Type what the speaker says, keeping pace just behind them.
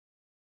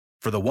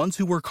For the ones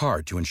who work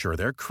hard to ensure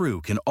their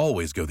crew can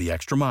always go the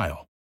extra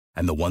mile,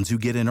 and the ones who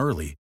get in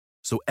early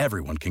so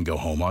everyone can go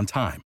home on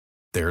time,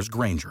 there's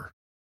Grainger,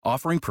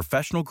 offering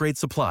professional-grade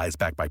supplies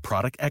backed by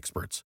product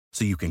experts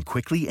so you can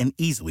quickly and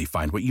easily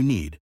find what you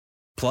need.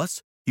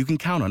 Plus, you can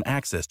count on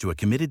access to a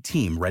committed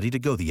team ready to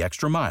go the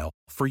extra mile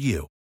for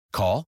you.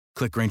 Call,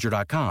 click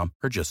Grainger.com,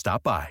 or just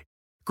stop by.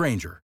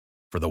 Grainger,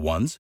 for the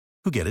ones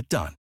who get it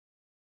done.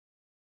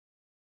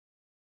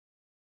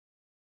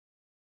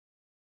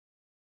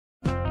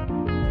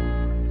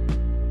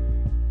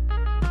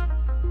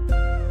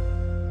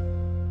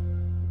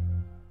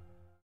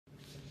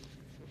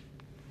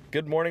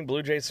 Good morning,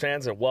 Blue Jays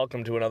fans, and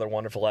welcome to another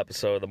wonderful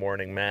episode of the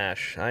Morning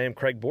Mash. I am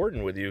Craig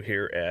Borden with you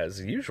here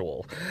as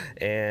usual.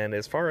 And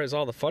as far as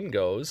all the fun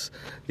goes,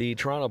 the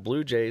Toronto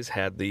Blue Jays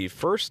had the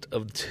first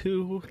of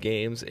two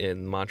games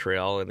in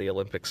Montreal in the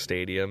Olympic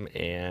Stadium,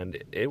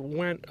 and it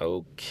went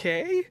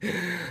okay.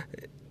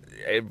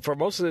 For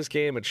most of this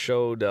game, it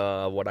showed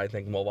what I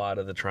think a lot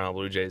of the Toronto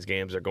Blue Jays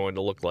games are going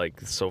to look like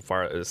so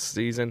far this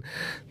season.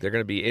 They're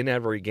going to be in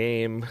every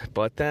game,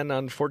 but then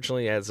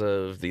unfortunately, as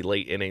of the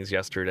late innings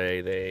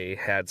yesterday, they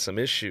had some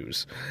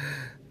issues.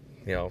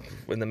 You know,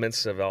 in the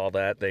midst of all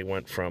that, they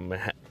went from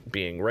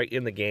being right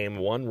in the game,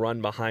 one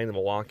run behind the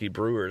Milwaukee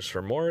Brewers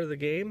for more of the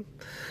game,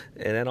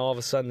 and then all of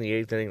a sudden, the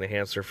eighth inning, the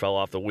hamster fell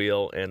off the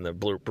wheel, and the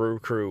Brew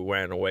Crew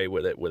ran away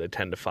with it with a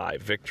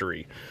 10-5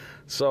 victory.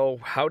 So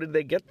how did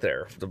they get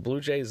there? The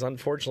Blue Jays,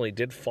 unfortunately,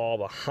 did fall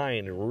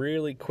behind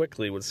really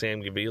quickly with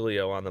Sam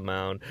Gaviglio on the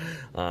mound.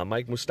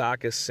 Mike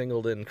Moustakas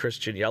singled in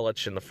Christian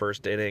Yelich in the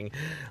first inning,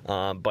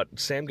 but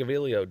Sam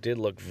Gaviglio did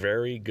look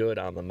very good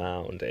on the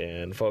mound.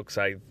 And, folks,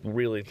 I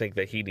really think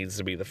that he needs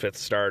to be the fifth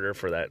starter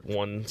for that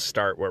one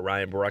start where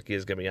Ryan Borucki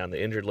is going to be on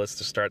the injured list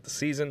to start the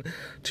season.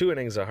 2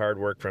 innings of hard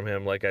work from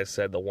him. Like I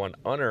said, the one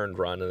unearned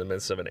run in the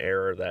midst of an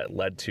error that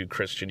led to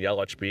Christian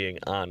Yelich being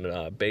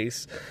on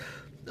base.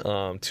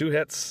 2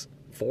 hits,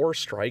 4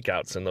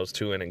 strikeouts in those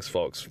 2 innings,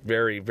 folks.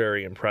 Very,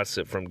 very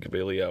impressive from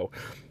Gaviglio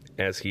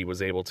as he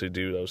was able to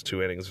do those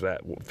 2 innings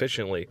that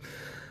efficiently.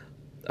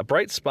 A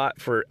bright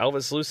spot for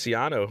Elvis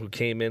Luciano, who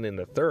came in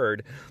the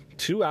third.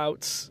 2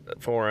 outs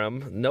for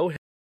him, no hits.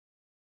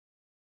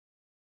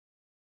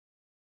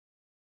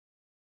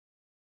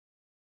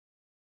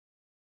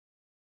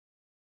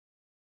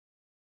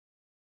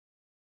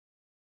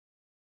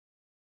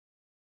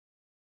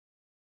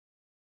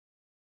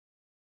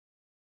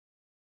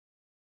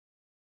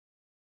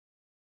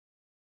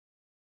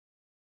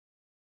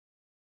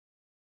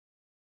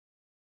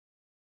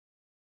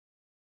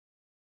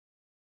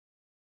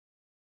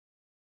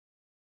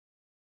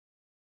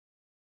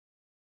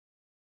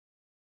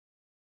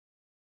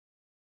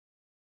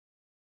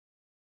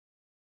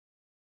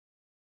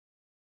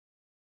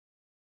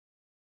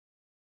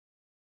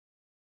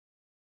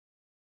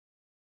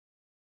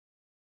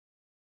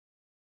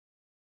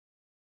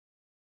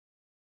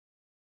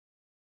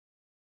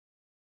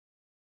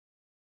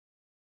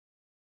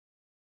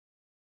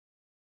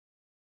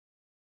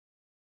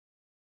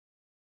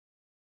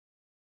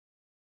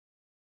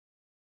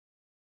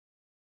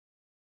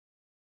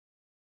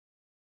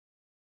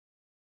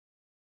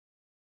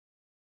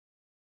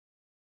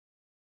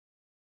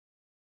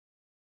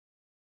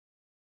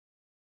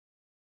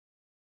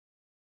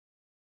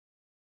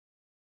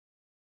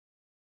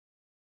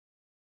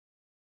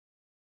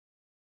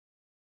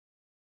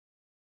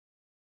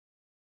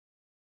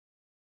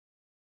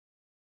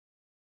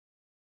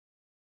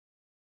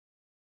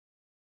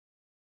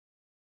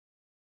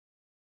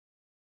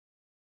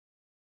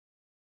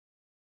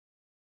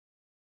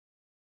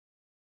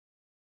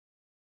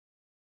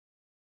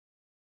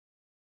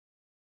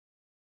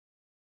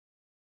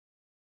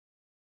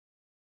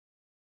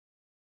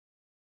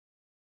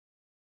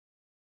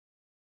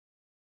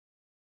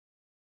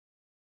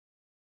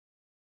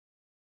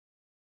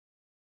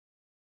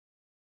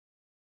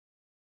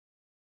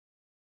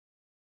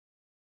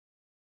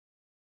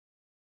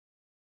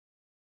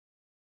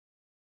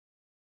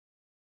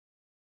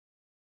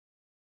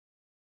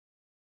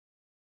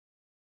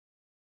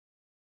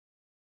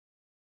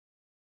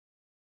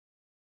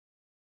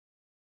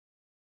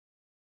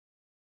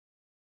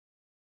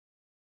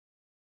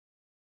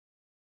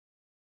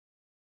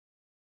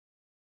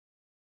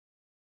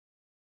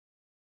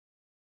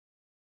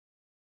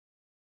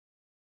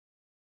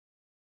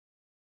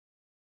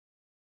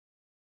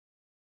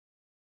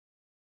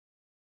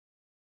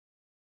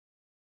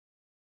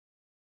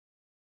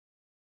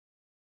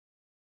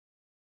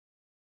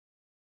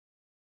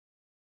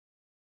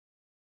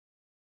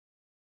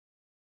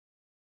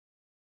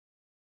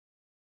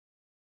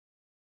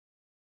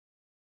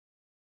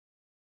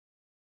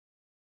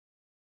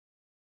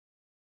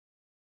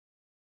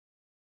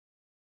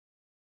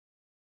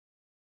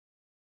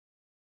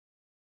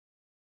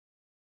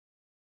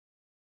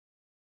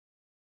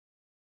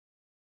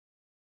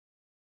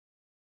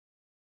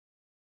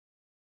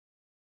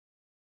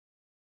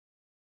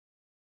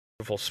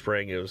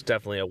 spring. It was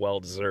definitely a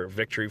well-deserved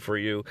victory for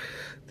you.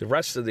 The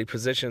rest of the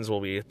positions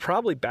will be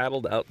probably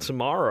battled out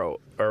tomorrow,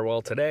 or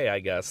well, today, I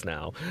guess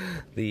now.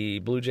 The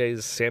Blue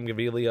Jays, Sam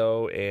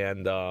Gaviglio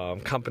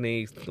and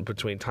company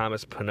between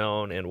Thomas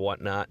Pannone and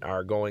whatnot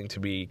are going to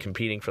be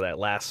competing for that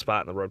last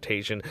spot in the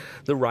rotation.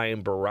 The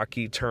Ryan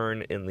Borucki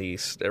turn in the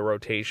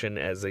rotation,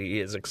 as he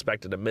is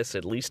expected to miss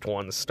at least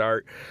one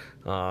start.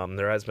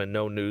 There has been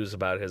no news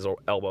about his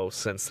elbow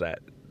since that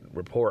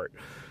report.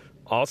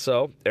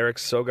 Also, Eric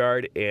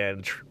Sogard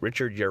and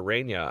Richard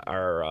Urena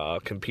are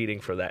competing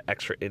for that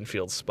extra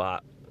infield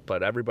spot,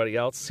 but everybody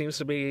else seems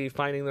to be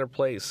finding their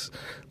place.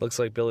 Looks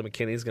like Billy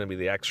McKinney is going to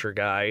be the extra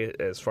guy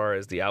as far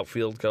as the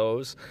outfield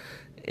goes,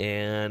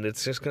 and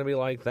it's just going to be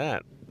like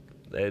that.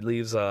 It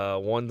leaves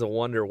one to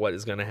wonder what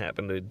is going to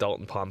happen to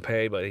Dalton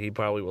Pompey, but he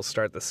probably will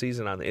start the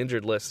season on the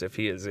injured list if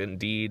he is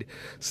indeed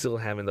still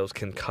having those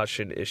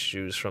concussion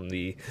issues from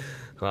the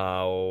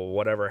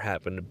whatever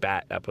happened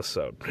bat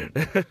episode.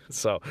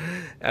 So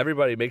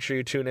everybody, make sure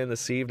you tune in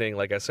this evening.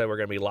 Like I said, we're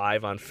going to be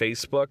live on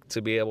Facebook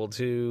to be able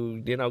to,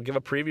 give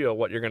a preview of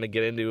what you're going to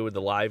get into with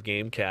the live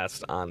game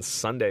cast on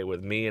Sunday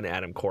with me and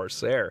Adam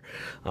Corsair.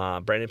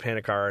 Brandon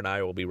Panicar and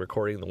I will be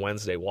recording the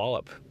Wednesday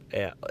Wallop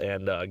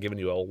and giving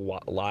you a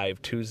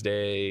live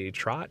Tuesday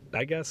trot,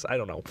 I guess. I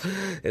don't know.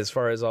 As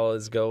far as all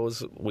this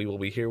goes, we will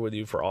be here with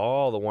you for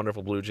all the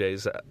wonderful Blue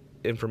Jays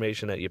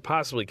information that you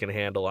possibly can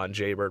handle on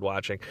Jaybird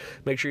Watching.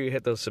 Make sure you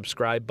hit those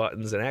subscribe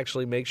buttons, and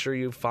actually make sure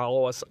you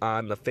follow us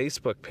on the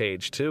Facebook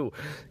page too,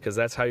 because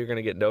that's how you're going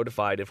to get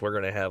notified if we're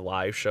going to have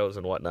live shows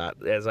and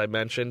whatnot. As I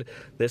mentioned,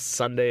 this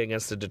Sunday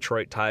against the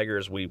Detroit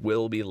Tigers, we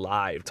will be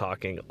live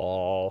talking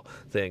all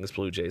things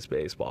Blue Jays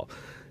baseball.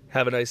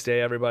 Have a nice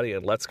day, everybody,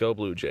 and let's go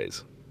Blue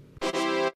Jays.